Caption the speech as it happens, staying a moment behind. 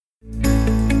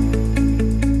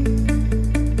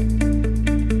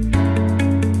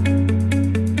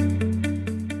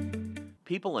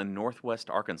people in Northwest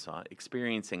Arkansas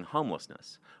experiencing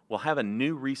homelessness will have a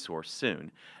new resource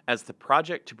soon, as the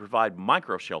project to provide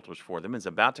microshelters for them is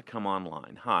about to come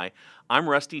online. Hi, I'm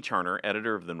Rusty Turner,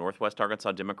 editor of the Northwest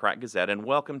Arkansas Democrat-Gazette, and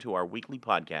welcome to our weekly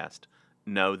podcast,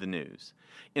 Know the News.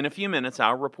 In a few minutes,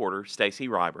 our reporter, Stacy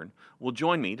Ryburn, will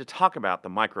join me to talk about the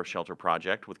microshelter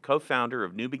project with co-founder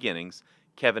of New Beginnings,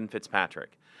 Kevin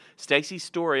Fitzpatrick. Stacy's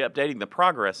story updating the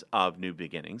progress of New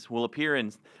Beginnings will appear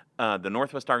in the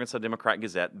Northwest Arkansas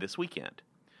Democrat-Gazette this weekend.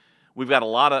 We've got a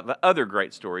lot of other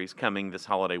great stories coming this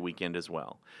holiday weekend as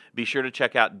well. Be sure to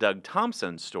check out Doug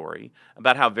Thompson's story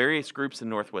about how various groups in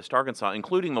Northwest Arkansas,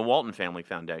 including the Walton Family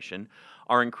Foundation,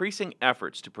 are increasing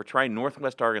efforts to portray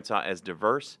Northwest Arkansas as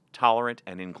diverse, tolerant,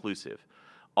 and inclusive.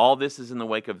 All this is in the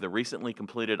wake of the recently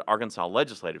completed Arkansas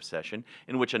legislative session,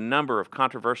 in which a number of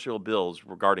controversial bills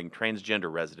regarding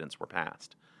transgender residents were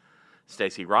passed.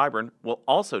 Stacy Ryburn will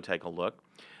also take a look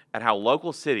at how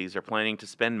local cities are planning to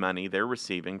spend money they're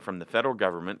receiving from the federal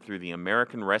government through the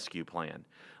American Rescue Plan.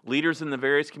 Leaders in the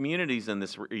various communities in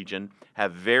this region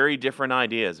have very different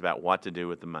ideas about what to do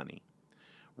with the money.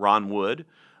 Ron Wood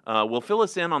will fill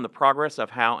us in on the progress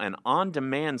of how an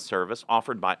on-demand service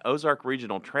offered by Ozark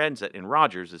Regional Transit in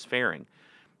Rogers is faring.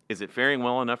 Is it faring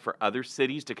well enough for other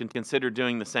cities to consider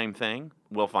doing the same thing?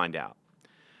 We'll find out.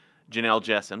 Janelle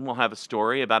Jessen will have a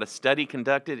story about a study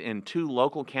conducted in 2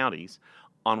 local counties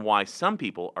on why some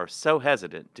people are so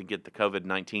hesitant to get the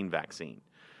COVID-19 vaccine.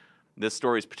 This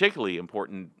story is particularly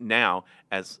important now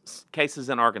as cases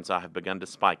in Arkansas have begun to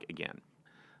spike again.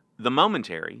 The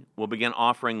Momentary will begin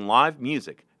offering live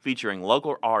music featuring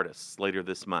local artists later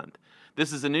this month.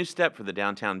 This is a new step for the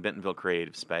downtown Bentonville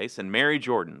creative space, and Mary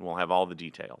Jordan will have all the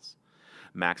details.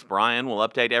 Max Bryan will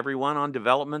update everyone on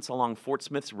developments along Fort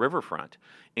Smith's riverfront,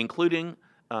 including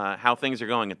how things are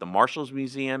going at the Marshall's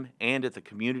Museum and at the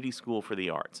Community School for the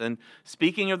Arts. And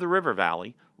speaking of the River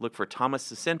Valley, look for Thomas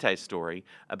Cicente's story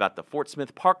about the Fort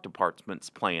Smith Park Department's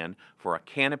plan for a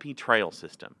canopy trail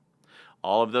system.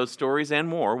 All of those stories and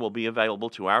more will be available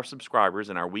to our subscribers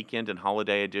in our weekend and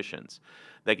holiday editions.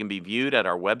 They can be viewed at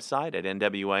our website at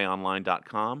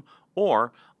nwaonline.com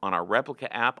or on our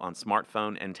replica app on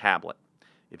smartphone and tablet.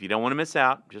 If you don't want to miss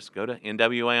out, just go to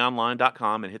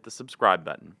nwaonline.com and hit the subscribe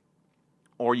button.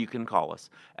 Or you can call us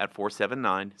at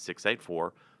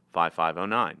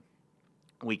 479-684-5509.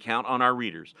 We count on our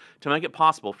readers to make it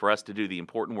possible for us to do the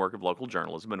important work of local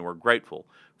journalism, and we're grateful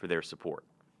for their support.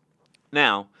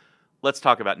 Now, let's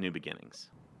talk about New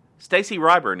Beginnings. Stacy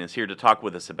Ryburn is here to talk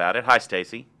with us about it. Hi,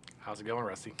 Stacy. How's it going,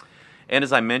 Rusty? And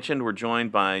as I mentioned, we're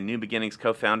joined by New Beginnings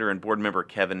co-founder and board member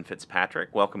Kevin Fitzpatrick.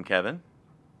 Welcome, Kevin.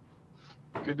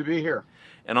 Good to be here.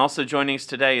 And also joining us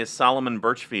today is Solomon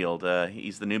Birchfield.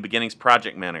 He's the New Beginnings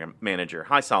project manager.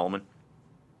 Hi, Solomon.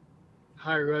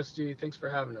 Hi, Rusty. Thanks for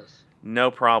having us.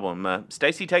 No problem.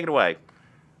 Stacy, take it away.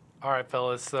 All right,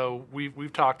 fellas. So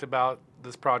we've talked about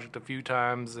this project a few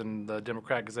times, and the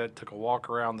Democrat Gazette took a walk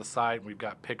around the site. We've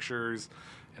got pictures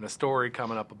and a story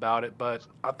coming up about it, but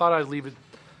I thought I'd leave it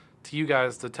to you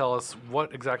guys to tell us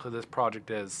what exactly this project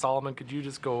is. Solomon, could you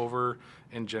just go over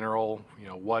in general,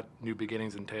 what New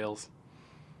Beginnings entails?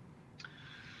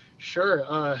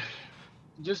 Sure.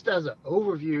 Just as an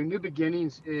overview, New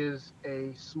Beginnings is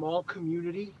a small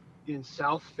community in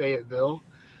South Fayetteville.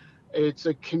 It's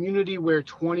a community where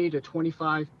 20 to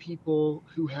 25 people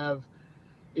who have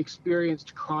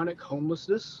experienced chronic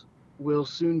homelessness will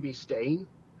soon be staying.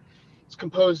 It's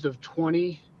composed of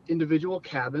 20 individual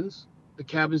cabins. The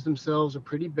cabins themselves are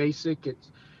pretty basic. It's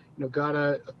got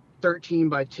a 13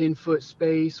 by 10 foot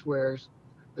space where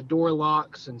the door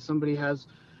locks and somebody has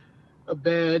a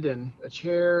bed and a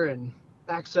chair and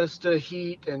access to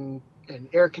heat and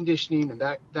air conditioning and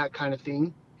that kind of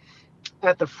thing.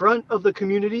 At the front of the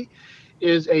community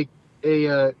is a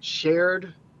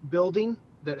shared building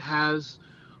that has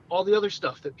all the other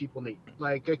stuff that people need,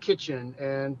 like a kitchen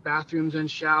and bathrooms and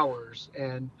showers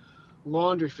and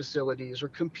laundry facilities or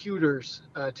computers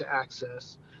to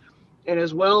access. And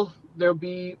as well, there'll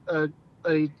be a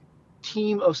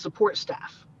team of support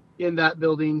staff in that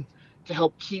building to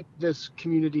help keep this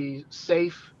community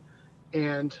safe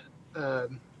and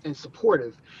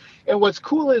supportive. And what's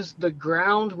cool is the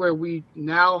ground where we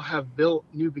now have built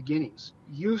New Beginnings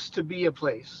used to be a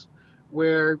place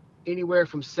where anywhere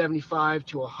from 75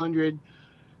 to 100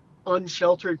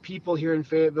 unsheltered people here in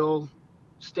Fayetteville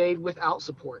stayed without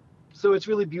support. So it's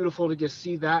really beautiful to just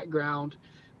see that ground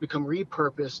become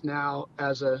repurposed now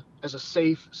as a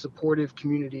safe, supportive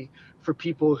community for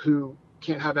people who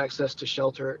can't have access to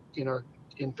shelter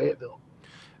in Fayetteville.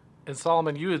 And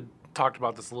Solomon, you had talked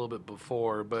about this a little bit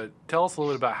before, but tell us a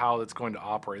little bit about how it's going to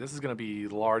operate. This is going to be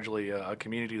largely a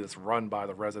community that's run by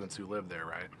the residents who live there,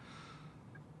 right?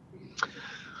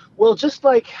 Well, just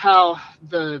like how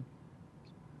the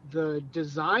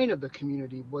design of the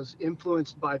community was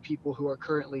influenced by people who are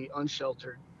currently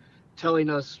unsheltered, telling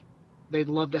us they'd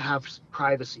love to have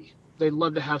privacy, they'd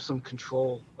love to have some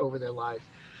control over their life.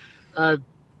 Uh,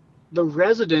 the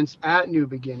residents at New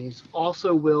Beginnings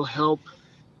also will help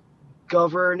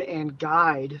govern and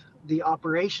guide the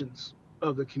operations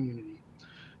of the community.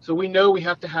 So we know we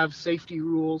have to have safety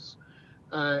rules,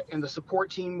 and the support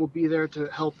team will be there to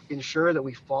help ensure that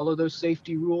we follow those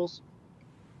safety rules.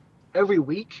 Every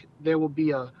week, there will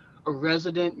be a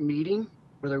resident meeting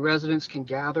where the residents can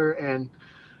gather and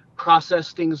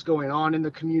process things going on in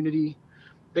the community.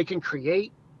 They can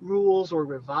create rules or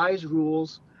revise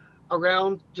rules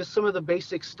around just some of the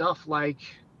basic stuff like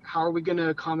how are we going to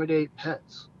accommodate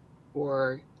pets,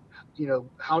 or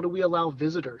how do we allow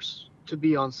visitors to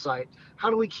be on site, how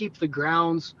do we keep the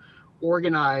grounds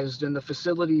organized and the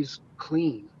facilities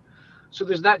clean. So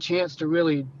there's that chance to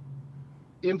really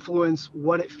influence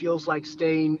what it feels like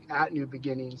staying at New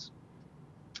Beginnings.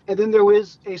 And then there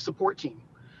is a support team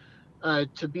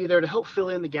to be there to help fill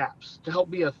in the gaps, to help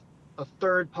be a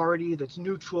third party that's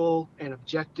neutral and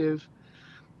objective.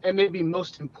 And maybe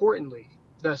most importantly,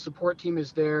 the support team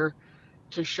is there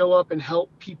to show up and help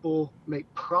people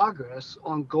make progress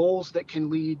on goals that can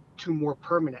lead to more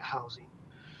permanent housing.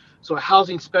 So a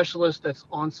housing specialist that's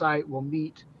on site will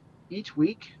meet each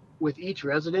week with each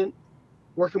resident,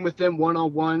 working with them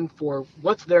one-on-one for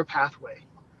what's their pathway.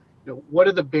 What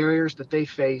are the barriers that they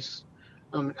face?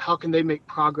 How can they make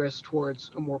progress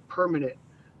towards a more permanent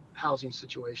housing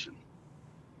situation?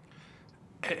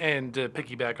 And to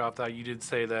piggyback off that, you did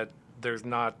say that there's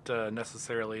not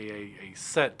necessarily a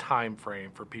set time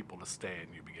frame for people to stay at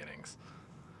New Beginnings.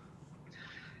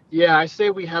 Yeah, I say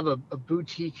we have a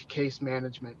boutique case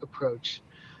management approach.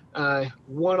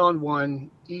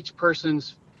 One-on-one, each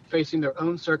person's facing their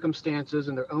own circumstances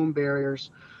and their own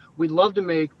barriers. We'd love to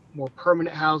make more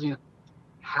permanent housing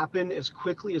happen as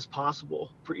quickly as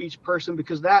possible for each person,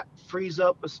 because that frees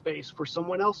up a space for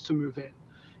someone else to move in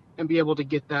and be able to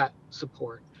get that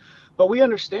support. But we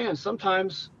understand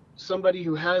sometimes somebody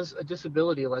who has a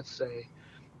disability, let's say,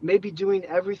 may be doing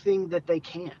everything that they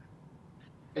can.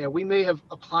 And we may have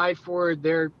applied for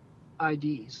their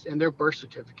IDs and their birth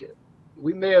certificate.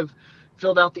 We may have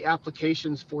filled out the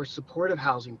applications for supportive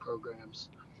housing programs.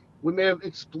 We may have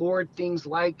explored things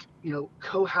like,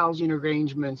 co-housing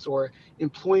arrangements or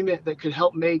employment that could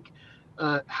help make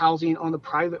housing on the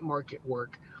private market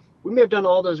work. We may have done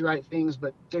all those right things,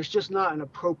 but there's just not an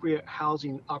appropriate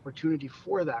housing opportunity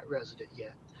for that resident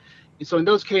yet. And so in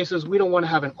those cases, we don't want to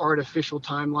have an artificial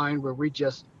timeline where we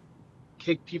just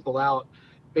kick people out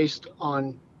based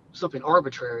on something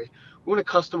arbitrary. We want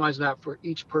to customize that for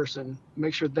each person,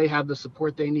 make sure they have the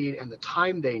support they need and the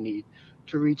time they need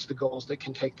to reach the goals that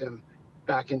can take them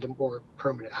back into more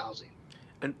permanent housing.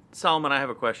 And Solomon, I have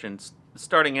a question.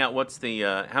 Starting out, what's the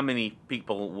how many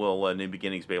people will New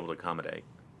Beginnings be able to accommodate?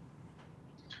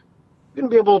 We're going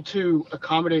to be able to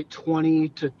accommodate 20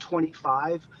 to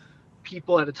 25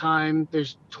 people at a time.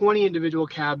 There's 20 individual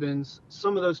cabins.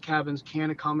 Some of those cabins can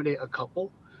accommodate a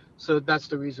couple. So that's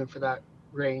the reason for that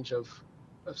range of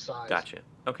size. Gotcha.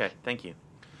 Okay, thank you.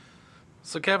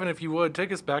 So Kevin, if you would,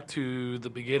 take us back to the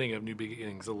beginning of New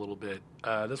Beginnings a little bit.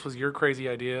 This was your crazy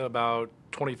idea about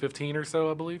 2015 or so,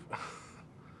 I believe.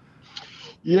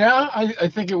 Yeah, I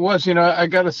think it was. I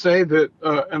got to say that,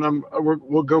 and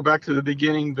we'll go back to the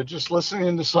beginning, but just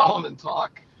listening to Solomon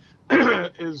talk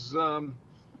is,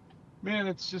 man,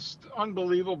 it's just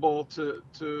unbelievable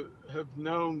to have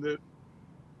known that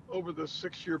over the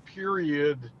 6-year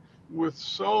period, with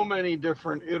so many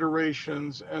different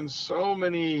iterations and so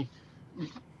many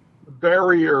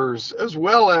barriers, as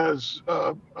well as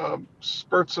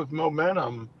spurts of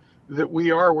momentum, that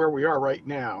we are where we are right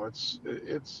now. It's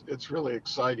really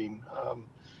exciting.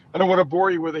 I don't want to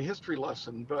bore you with a history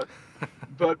lesson,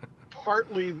 but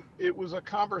partly it was a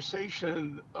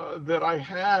conversation that I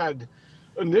had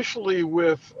initially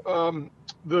with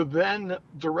the then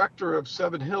director of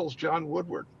Seven Hills, John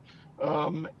Woodward,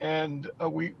 and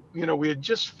we had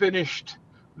just finished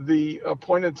the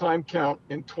point in time count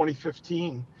in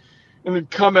 2015, and had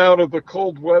come out of the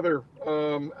cold weather,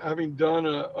 having done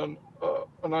the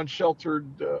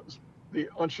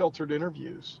unsheltered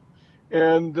interviews.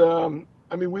 And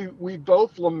we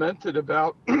both lamented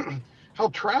about how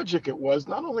tragic it was,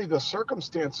 not only the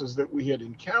circumstances that we had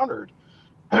encountered,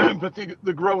 but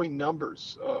the growing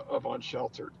numbers of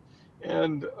unsheltered.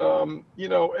 And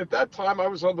at that time I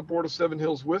was on the board of Seven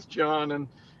Hills with John,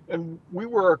 and we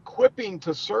were equipping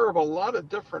to serve a lot of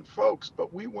different folks,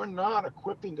 but we were not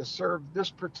equipping to serve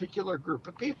this particular group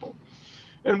of people.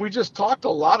 And we just talked a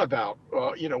lot about,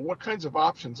 what kinds of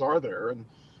options are there, and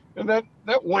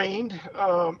that waned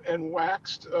and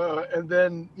waxed, and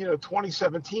then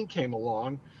 2017 came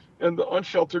along, and the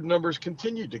unsheltered numbers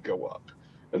continued to go up.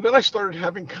 And then I started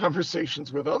having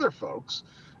conversations with other folks,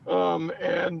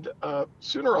 and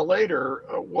sooner or later,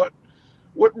 what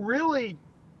really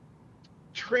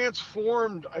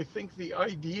transformed, I think, the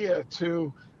idea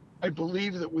to, I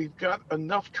believe that we've got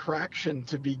enough traction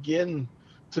to begin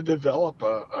to develop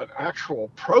an actual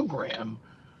program,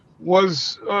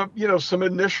 was some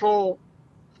initial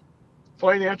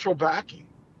financial backing,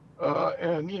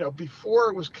 and before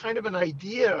it was kind of an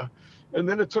idea, and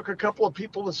then it took a couple of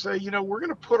people to say, we're going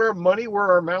to put our money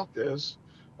where our mouth is,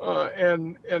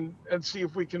 and see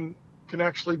if we can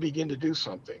actually begin to do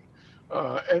something,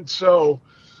 and so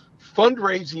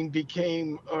fundraising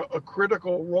became a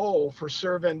critical role for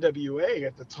Serve NWA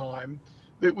at the time.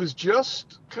 That was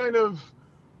just kind of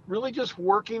really just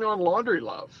working on Laundry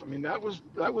Love. I mean, that was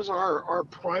our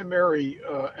primary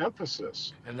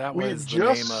emphasis. And that We was had the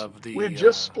just name of the. we had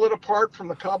just split apart from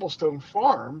the Cobblestone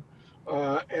Farm,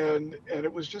 and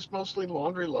it was just mostly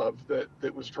Laundry Love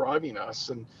that was driving us,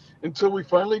 and until we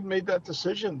finally made that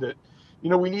decision that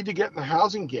we need to get in the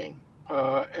housing game,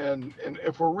 and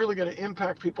if we're really going to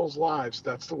impact people's lives,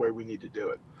 that's the way we need to do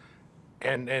it.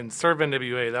 And Serve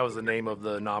NWA, that was the name of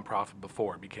the nonprofit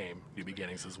before it became New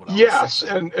Beginnings, is what I was Yes,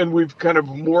 saying. and we've kind of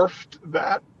morphed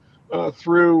that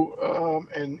through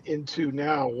and into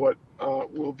now what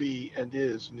will be and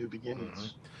is New Beginnings.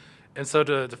 Mm-hmm. And so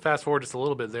to fast forward just a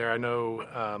little bit there, I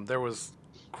know there was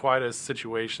quite a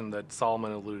situation that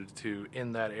Solomon alluded to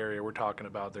in that area. We're talking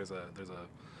about there's a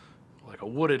like a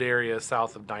wooded area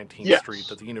south of 19th Yes. Street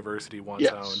that the university once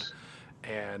Yes. owned.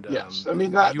 And Yes, I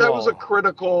mean that was a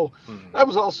critical. That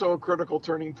was also a critical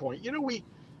turning point. We,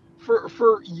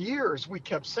 for years, we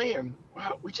kept saying,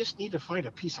 "Wow, we just need to find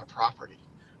a piece of property,"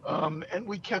 and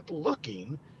we kept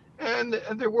looking, and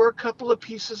there were a couple of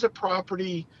pieces of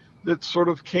property that sort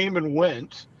of came and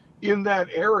went in that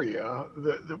area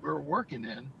that we were working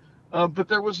in, but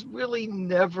there was really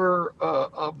never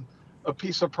a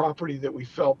piece of property that we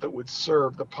felt that would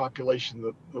serve the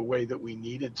population the way that we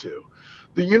needed to.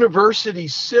 The university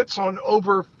sits on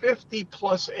over 50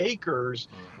 plus acres,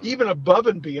 even above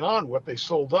and beyond what they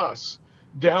sold us,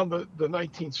 down the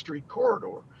 19th Street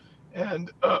corridor.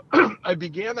 And I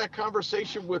began that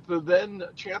conversation with the then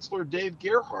Chancellor Dave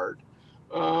Gerhardt.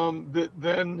 That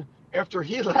then, after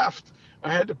he left,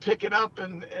 I had to pick it up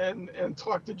and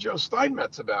talk to Joe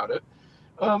Steinmetz about it.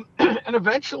 And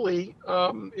eventually,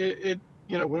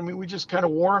 we just kind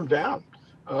of wore him down.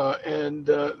 And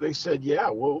they said, "Yeah,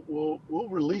 we'll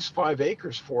release 5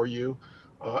 acres for you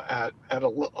at a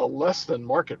less than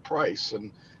market price."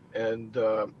 And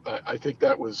I think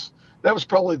that was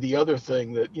probably the other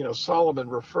thing that Solomon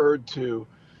referred to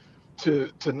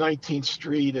 19th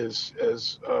Street as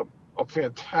a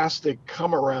fantastic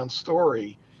come around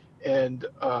story, and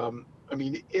I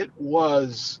mean it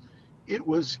was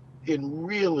in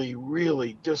really,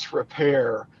 really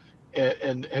disrepair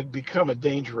and had become a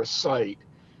dangerous site.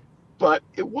 But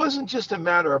it wasn't just a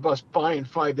matter of us buying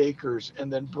 5 acres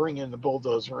and then bringing the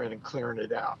bulldozer in and clearing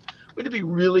it out. We had to be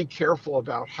really careful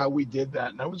about how we did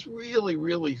that. And I was really,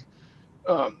 really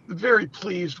very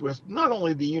pleased with not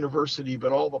only the university,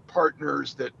 but all the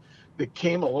partners that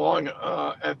came along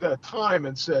at that time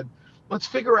and said, let's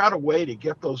figure out a way to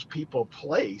get those people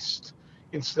placed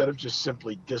instead of just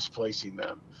simply displacing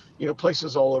them.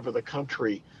 Places all over the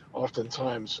country,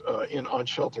 oftentimes in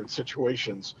unsheltered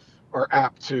situations, are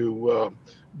apt to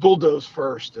bulldoze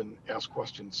first and ask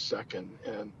questions second,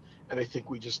 and I think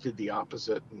we just did the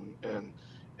opposite, and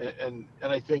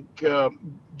I think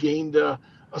gained a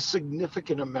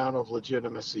significant amount of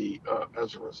legitimacy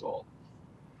as a result.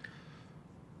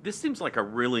 This seems like a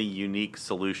really unique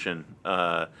solution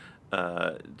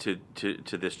to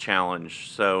this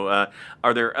challenge. So,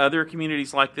 are there other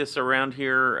communities like this around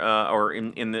here, or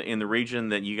in the region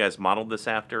that you guys modeled this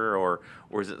after, or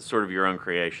is it sort of your own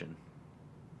creation?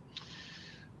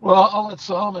 Well, I'll let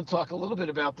Solomon talk a little bit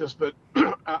about this, but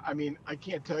I mean, I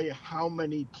can't tell you how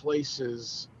many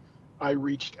places I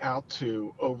reached out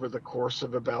to over the course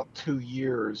of about 2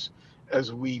 years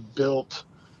as we built,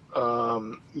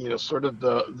 sort of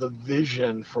the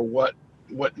vision for what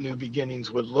New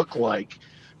Beginnings would look like.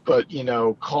 But,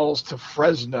 calls to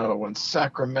Fresno and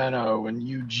Sacramento and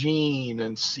Eugene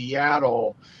and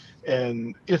Seattle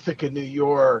and Ithaca, New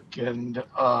York, and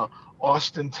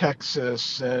Austin,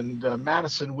 Texas, and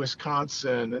Madison,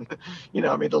 Wisconsin, and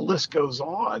the list goes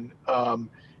on.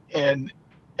 and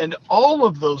and all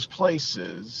of those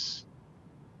places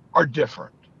are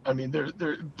different. I mean,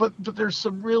 but there's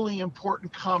some really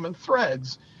important common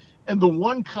threads, and the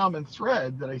one common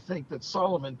thread that I think that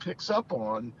Solomon picks up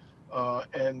on,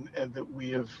 and that we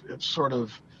have sort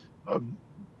of um,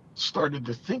 started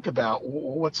to think about,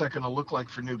 what's that going to look like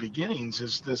for New Beginnings,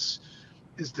 is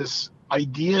this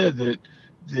idea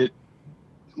that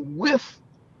with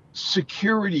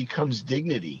security comes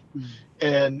dignity,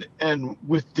 and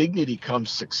with dignity comes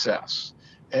success,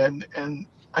 and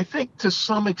I think to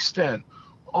some extent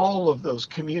all of those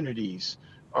communities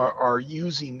are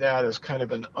using that as kind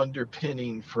of an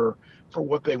underpinning for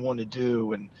what they want to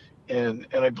do, and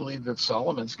I believe that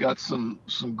Solomon's got some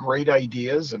great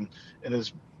ideas, and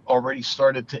has already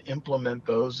started to implement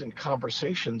those in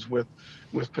conversations with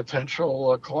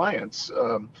potential clients,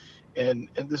 and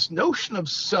this notion of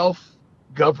self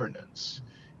governance.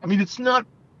 I mean, it's not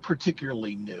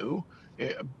particularly new,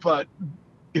 but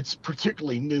it's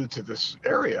particularly new to this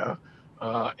area.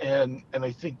 And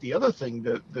I think the other thing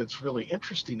that's really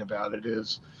interesting about it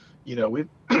is, we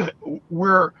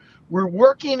we're we're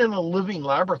working in a living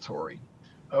laboratory.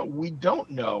 We don't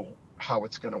know how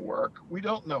it's going to work. We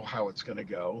don't know how it's going to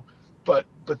go. But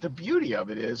the beauty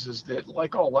of it is that,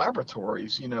 like all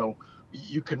laboratories,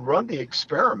 you can run the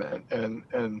experiment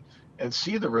and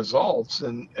see the results,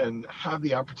 and have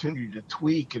the opportunity to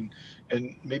tweak and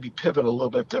maybe pivot a little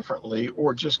bit differently,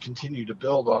 or just continue to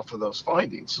build off of those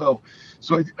findings. So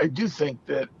I do think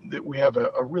that we have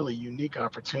a really unique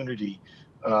opportunity,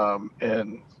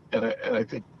 and I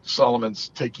think Solomon's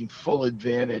taking full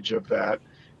advantage of that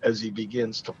as he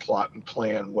begins to plot and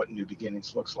plan what New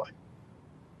Beginnings looks like.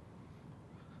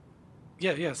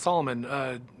 Yeah, Solomon.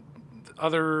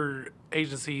 Other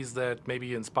agencies that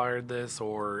maybe inspired this,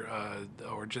 or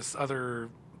just other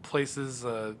places,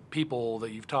 people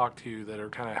that you've talked to that are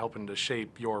kind of helping to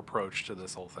shape your approach to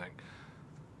this whole thing.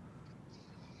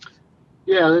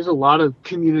 Yeah, there's a lot of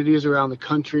communities around the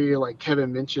country, like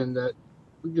Kevin mentioned, that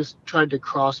we just tried to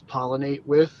cross-pollinate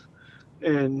with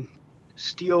and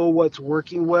steal what's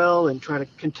working well and try to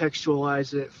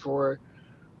contextualize it for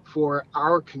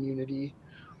our community.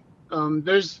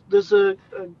 There's a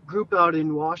group out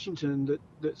in Washington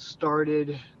that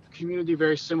started a community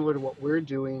very similar to what we're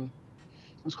doing.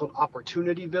 It's called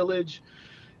Opportunity Village.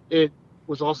 It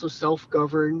was also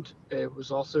self-governed. It was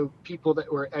also people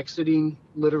that were exiting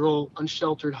literal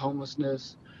unsheltered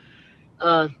homelessness.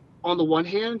 On the one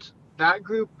hand, that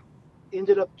group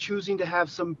ended up choosing to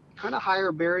have some kind of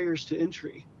higher barriers to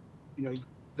entry.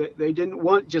 They didn't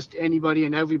want just anybody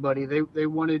and everybody. They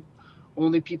wanted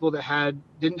only people that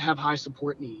didn't have high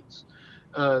support needs.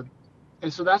 And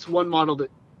so that's one model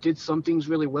that did some things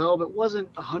really well, but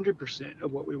wasn't 100%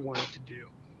 of what we wanted to do.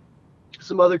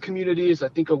 Some other communities, I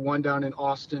think of one down in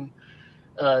Austin,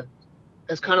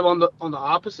 as kind of on the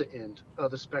opposite end of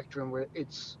the spectrum, where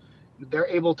they're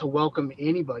able to welcome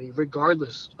anybody,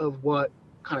 regardless of what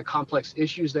kind of complex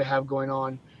issues they have going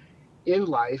on in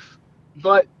life.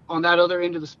 But on that other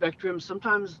end of the spectrum,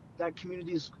 sometimes that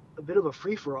community is a bit of a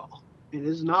free-for-all. It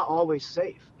is not always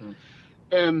safe.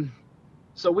 And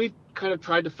so we've kind of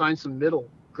tried to find some middle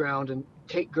ground and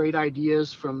take great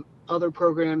ideas from other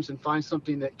programs and find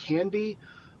something that can be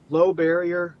low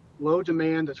barrier, low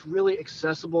demand, that's really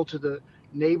accessible to the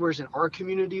neighbors in our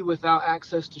community without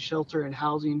access to shelter and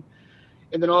housing.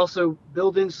 And then also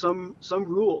build in some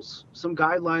rules, some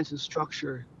guidelines and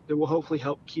structure that will hopefully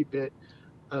help keep it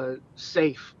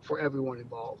safe for everyone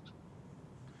involved.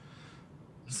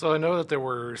 So I know that there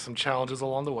were some challenges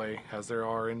along the way, as there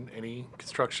are in any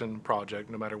construction project,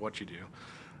 no matter what you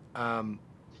do.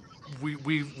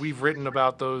 We've written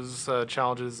about those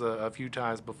challenges a few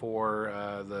times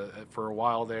before. For a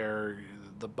while there,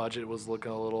 the budget was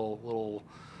looking a little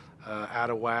out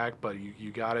of whack, but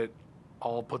you got it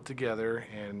all put together,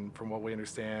 and from what we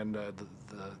understand,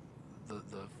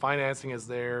 the financing is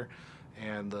there,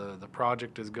 and the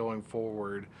project is going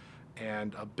forward.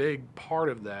 And a big part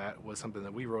of that was something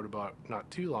that we wrote about not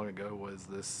too long ago, was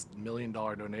this $1 million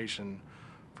donation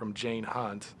from Jane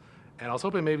Hunt. And I was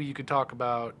hoping maybe you could talk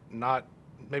about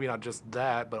maybe not just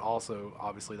that, but also,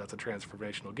 obviously that's a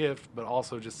transformational gift, but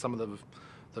also just some of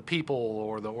the people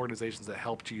or the organizations that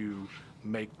helped you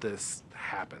make this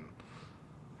happen.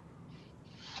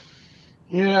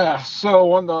 Yeah.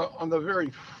 So on the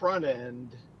very front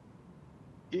end,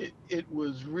 it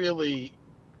was really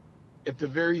at the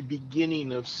very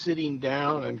beginning of sitting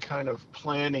down and kind of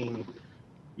planning,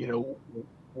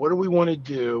 what do we want to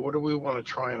do? What do we want to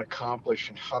try and accomplish?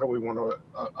 And how do we want to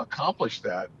accomplish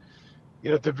that?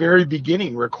 At the very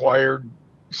beginning required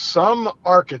some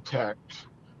architect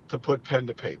to put pen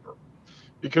to paper.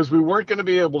 because we weren't going to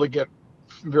be able to get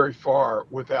very far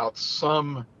without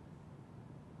some,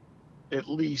 at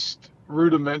least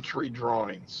rudimentary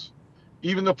drawings.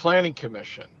 Even the planning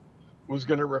commission was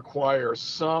going to require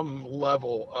some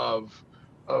level of,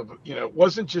 it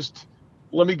wasn't just,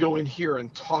 let me go in here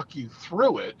and talk you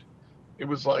through it. It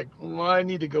was like, well, I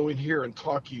need to go in here and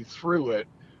talk you through it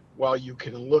while you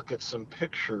can look at some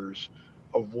pictures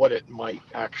of what it might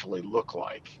actually look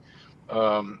like.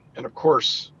 And of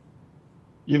course,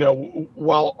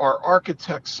 while our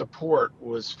architect support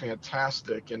was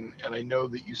fantastic, and I know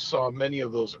that you saw many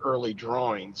of those early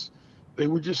drawings, they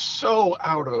were just so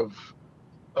out of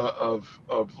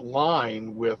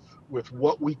line with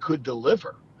what we could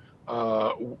deliver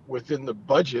within the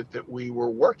budget that we were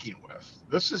working with.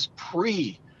 This is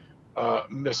pre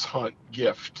Miss Hunt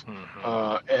gift,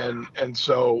 and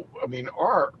so I mean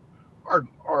our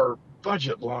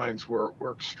budget lines were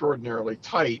extraordinarily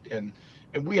tight, and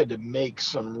we had to make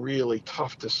some really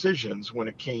tough decisions when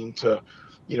it came to,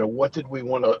 what did we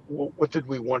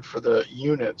want for the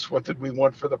units, what did we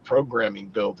want for the programming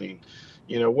building,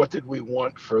 what did we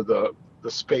want for the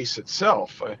space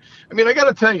itself. I mean, I got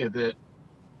to tell you that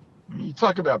you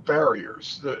talk about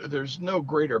barriers. There's no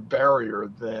greater barrier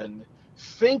than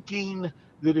thinking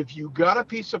that if you got a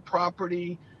piece of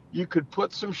property, you could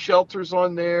put some shelters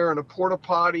on there and a porta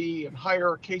potty and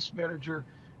hire a case manager,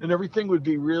 and everything would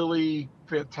be really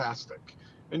fantastic.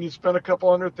 And you spend a couple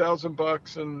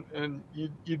 $100,000 and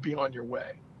you'd be on your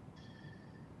way.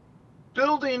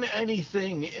 Building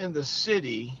anything in the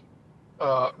city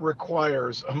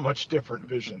requires a much different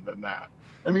vision than that.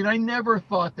 I mean, I never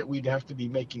thought that we'd have to be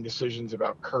making decisions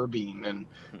about curbing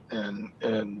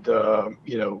and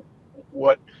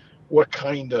what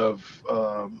kind of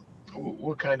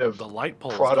the light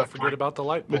poles. product, Don't forget about the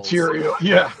light poles. Material,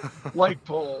 light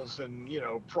poles and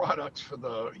products for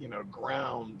the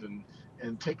ground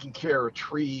and taking care of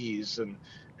trees and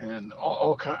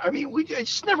all kind. I mean, I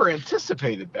just never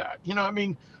anticipated that. I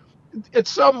mean, at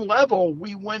some level,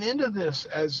 we went into this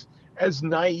as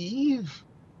naive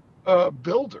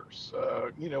builders.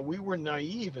 We were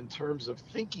naive in terms of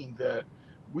thinking that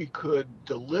we could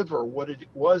deliver what it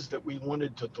was that we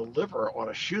wanted to deliver on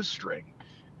a shoestring,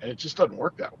 and it just doesn't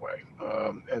work that way.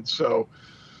 And so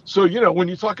when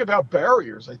you talk about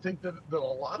barriers, I think that a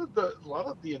lot of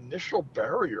the initial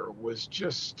barrier was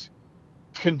just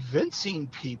convincing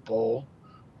people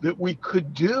that we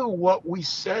could do what we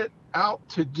set out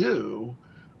to do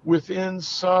within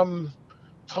some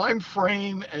time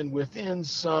frame and within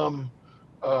some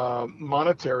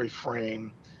monetary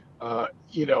frame,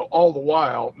 all the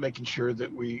while making sure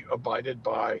that we abided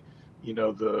by,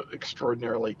 the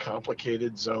extraordinarily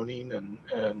complicated zoning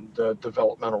and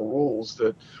developmental rules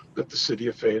that the city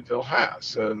of Fayetteville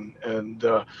has. And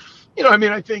I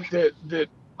mean, I think that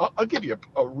I'll give you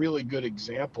a really good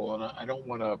example, and I don't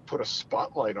want to put a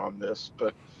spotlight on this,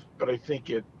 but I think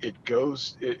it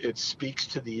speaks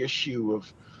to the issue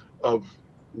of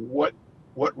what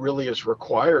really is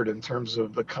required in terms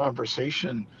of the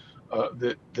conversation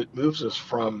that moves us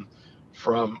from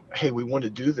hey, we want to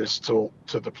do this to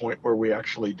the point where we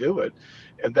actually do it,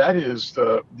 and that is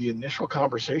the initial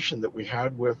conversation that we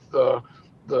had with the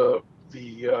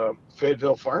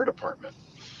Fayetteville Fire Department.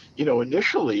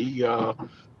 Initially,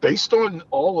 based on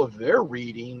all of their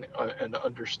reading and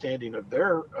understanding of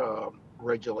their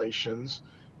regulations,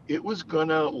 it was going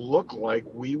to look like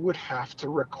we would have to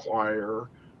require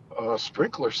a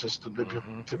sprinkler system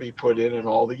to be put in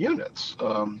all the units.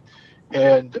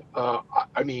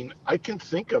 I mean, I can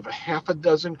think of a half a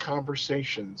dozen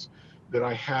conversations that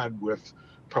I had with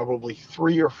probably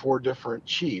 3 or 4 different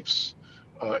chiefs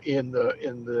in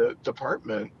the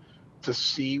department to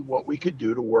see what we could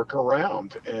do to work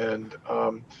around. And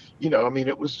I mean,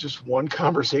 it was just one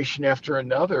conversation after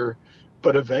another,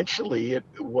 but eventually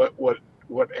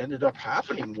what ended up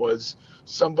happening was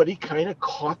somebody kind of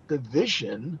caught the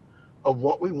vision of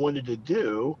what we wanted to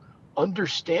do,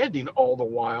 understanding all the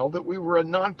while that we were a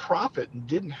nonprofit and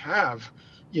didn't have,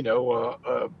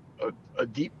 a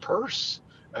deep purse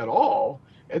at all,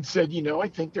 and said, I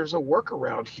think there's a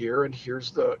workaround here, and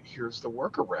here's the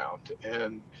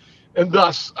workaround. And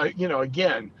thus,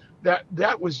 again,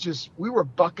 that was just, we were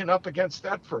bucking up against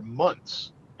that for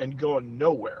months and going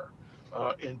nowhere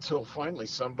until finally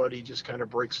somebody just kind of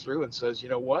breaks through and says, you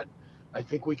know what, I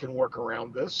think we can work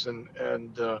around this, and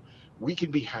we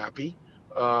can be happy,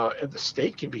 and the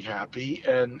state can be happy,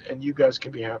 and you guys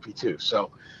can be happy too. So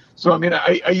I mean,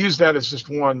 I use that as just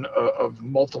one of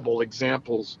multiple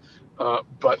examples,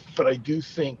 but I do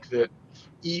think that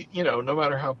no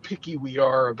matter how picky we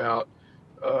are about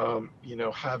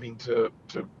having to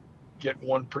get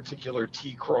one particular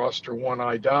T crossed or one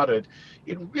I dotted.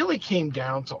 It really came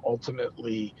down to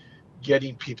ultimately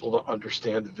getting people to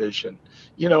understand the vision.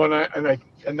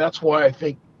 And that's why I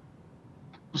think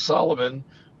Solomon,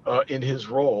 in his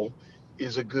role,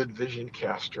 is a good vision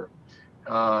caster,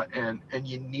 and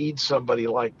you need somebody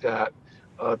like that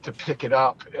to pick it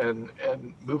up and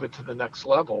move it to the next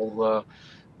level.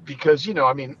 Because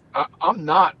I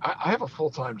have a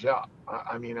full-time job.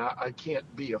 I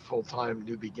can't be a full-time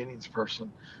New Beginnings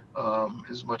person,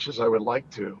 as much as I would like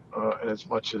to, and as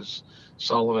much as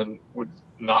Solomon would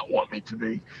not want me to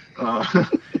be.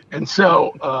 And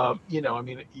so,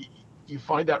 you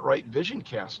find that right vision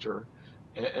caster,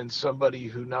 and somebody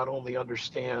who not only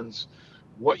understands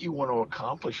what you want to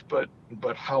accomplish, but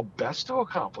how best to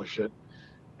accomplish it.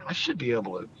 I should be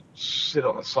able to sit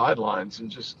on the sidelines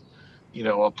and just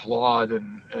applaud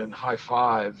and high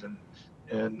five,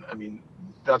 and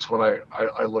that's what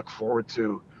I look forward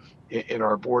to in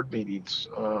our board meetings,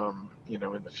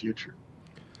 in the future.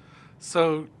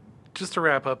 So, just to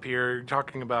wrap up here,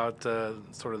 talking about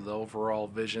sort of the overall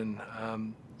vision.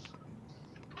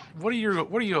 What are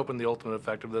you hoping the ultimate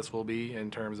effect of this will be in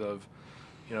terms of,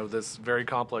 this very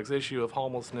complex issue of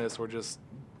homelessness, or just,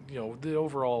 the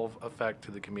overall effect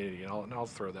to the community? And I'll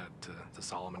throw that to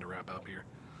Solomon to wrap up here.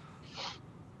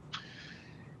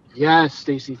 Yes,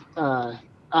 Stacy.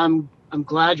 I'm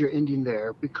glad you're ending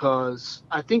there, because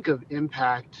I think of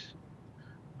impact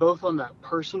both on that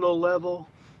personal level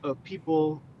of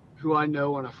people who I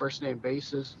know on a first name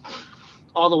basis,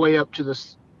 all the way up to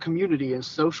this community and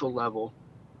social level.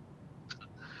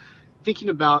 Thinking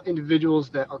about individuals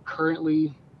that are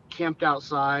currently camped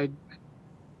outside,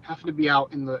 having to be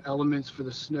out in the elements for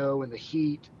the snow and the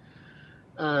heat.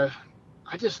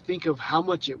 I just think of how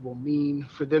much it will mean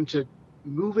for them to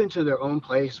move into their own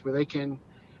place where they can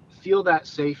feel that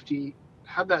safety,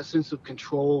 have that sense of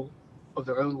control of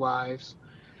their own lives.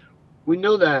 We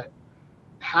know that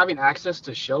having access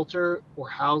to shelter or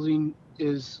housing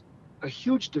is a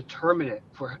huge determinant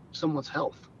for someone's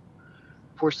health,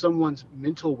 for someone's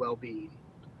mental well-being,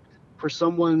 for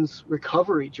someone's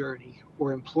recovery journey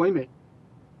or employment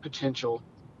potential.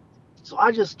 So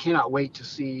I just cannot wait to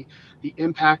see the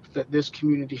impact that this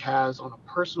community has on a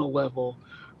personal level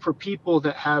for people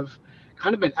that have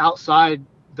kind of been outside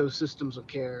those systems of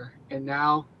care and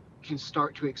now can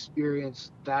start to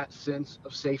experience that sense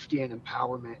of safety and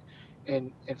empowerment,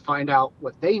 and find out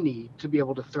what they need to be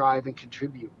able to thrive and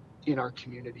contribute in our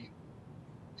community.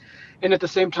 And at the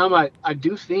same time, I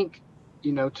do think,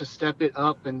 to step it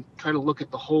up and try to look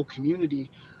at the whole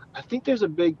community, I think there's a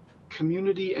big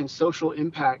community and social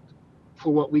impact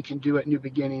for what we can do at New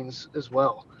Beginnings as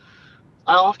well.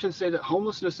 I often say that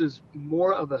homelessness is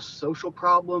more of a social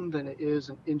problem than it is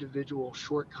an individual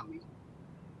shortcoming.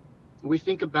 We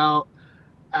think about,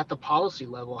 at the policy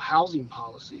level, housing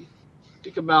policy.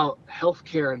 Think about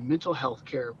healthcare and mental health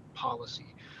care policy.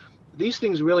 These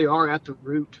things really are at the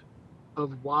root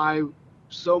of why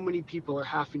so many people are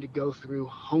having to go through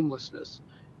homelessness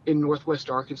in Northwest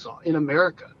Arkansas, in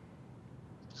America.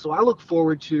 So I look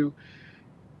forward to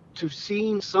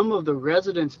seeing some of the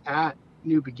residents at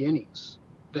New Beginnings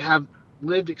that have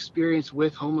lived experience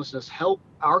with homelessness help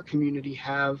our community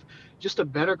have just a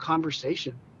better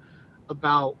conversation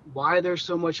about why there's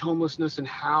so much homelessness and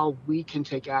how we can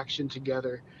take action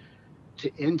together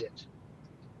to end it.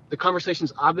 The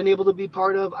conversations I've been able to be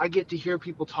part of, I get to hear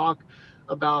people talk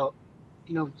about,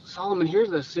 Solomon,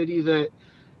 here's a city that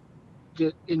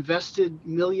invested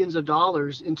millions of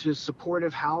dollars into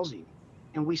supportive housing.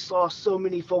 And we saw so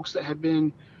many folks that have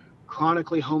been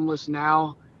chronically homeless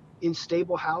now in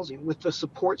stable housing with the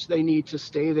supports they need to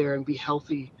stay there and be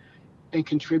healthy and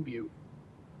contribute.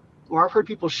 Or I've heard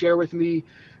people share with me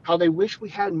how they wish we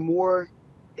had more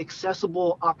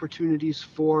accessible opportunities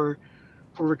for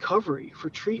recovery, for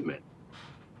treatment,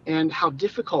 and how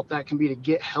difficult that can be to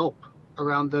get help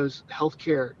around those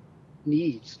healthcare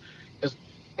needs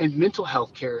and mental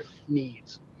health care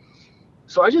needs.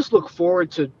 So I just look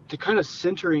forward to kind of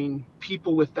centering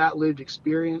people with that lived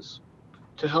experience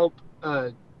to help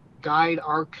guide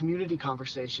our community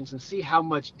conversations and see how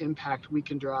much impact we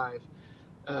can drive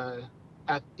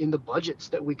in the budgets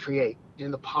that we create,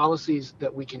 in the policies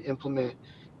that we can implement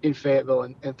in Fayetteville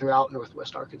and throughout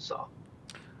Northwest Arkansas.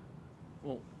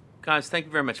 Well, guys, thank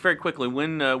you very much. Very quickly,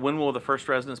 when will the first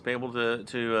residents be able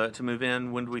to move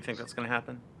in? When do we think that's going to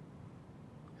happen?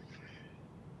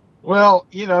 Well,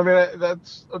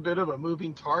 that's a bit of a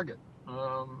moving target.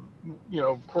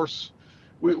 Of course,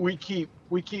 we keep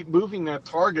moving that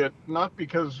target, not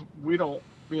because we don't,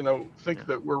 think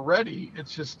that we're ready.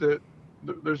 It's just that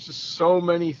there's just so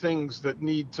many things that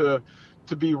need to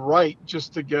to be right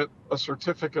just to get a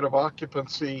certificate of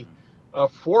occupancy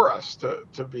for us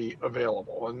to be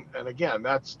available. And again,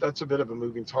 that's a bit of a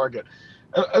moving target.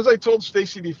 As I told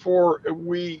Stacy before,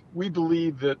 we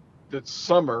believe that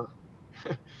summer,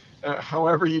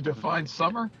 however you define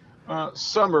summer,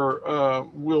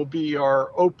 will be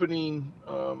our opening.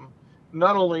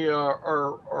 Not only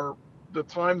our the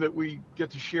time that we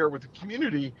get to share with the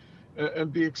community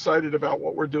and be excited about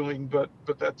what we're doing, but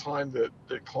that time that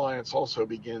clients also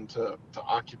begin to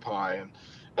occupy.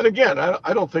 And again,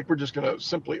 I don't think we're just going to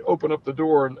simply open up the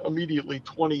door and immediately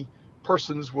 20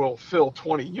 persons will fill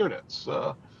 20 units.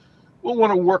 We'll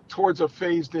want to work towards a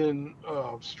phased-in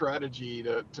strategy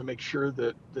to make sure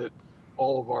that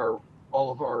all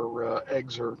of our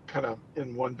eggs are kind of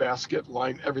in one basket.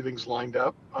 Everything's lined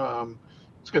up.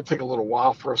 It's going to take a little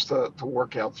while for us to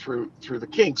work out through the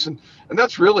kinks, and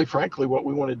that's really, frankly, what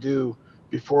we want to do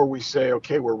before we say,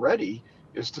 okay, we're ready,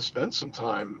 is to spend some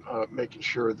time making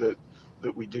sure that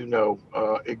we do know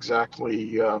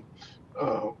exactly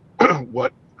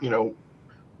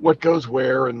what goes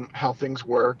where and how things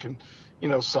work. And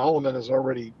Solomon has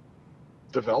already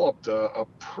developed a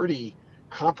pretty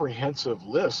comprehensive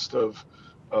list of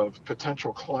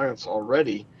potential clients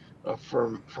already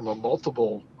from a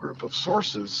multiple group of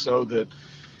sources, so that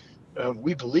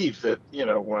we believe that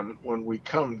when we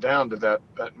come down to that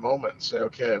moment and say,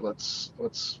 okay, let's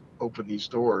open these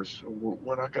doors,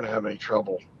 we're not going to have any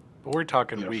trouble. But we're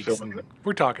talking weeks.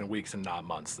 We're talking weeks and not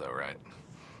months, though, right?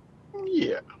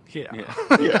 Yeah.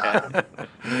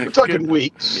 We're talking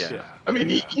weeks. Yeah. I mean,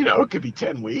 it could be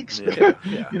 10 weeks. But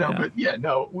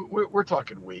we're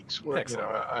talking weeks.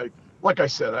 Like I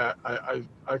said, I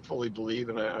fully believe,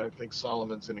 and I think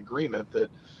Solomon's in agreement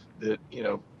that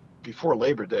before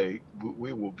Labor Day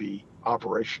we will be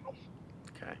operational.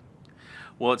 Okay.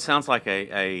 Well, it sounds like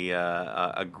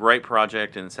a great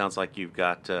project, and it sounds like you've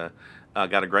got a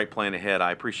great plan ahead.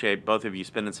 I appreciate both of you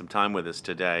spending some time with us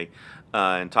today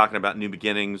and talking about New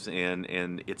Beginnings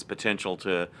and its potential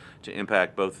to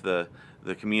impact both the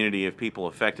community of people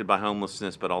affected by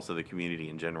homelessness, but also the community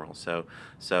in general. So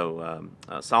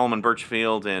Solomon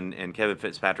Birchfield and Kevin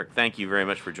Fitzpatrick, thank you very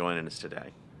much for joining us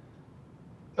today.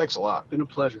 Thanks a lot. Been a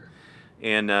pleasure.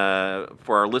 And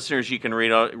for our listeners, you can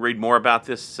read more about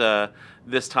this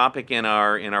topic in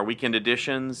our weekend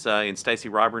editions in Stacy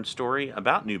Ryburn's story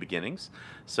about New Beginnings.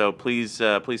 So please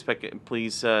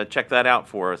check that out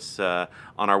for us on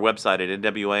our website at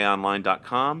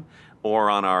nwaonline.com or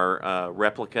on our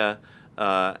replica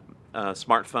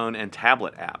smartphone and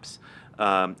tablet apps.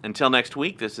 Until next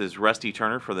week, this is Rusty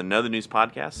Turner for the Know the News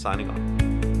podcast, signing off.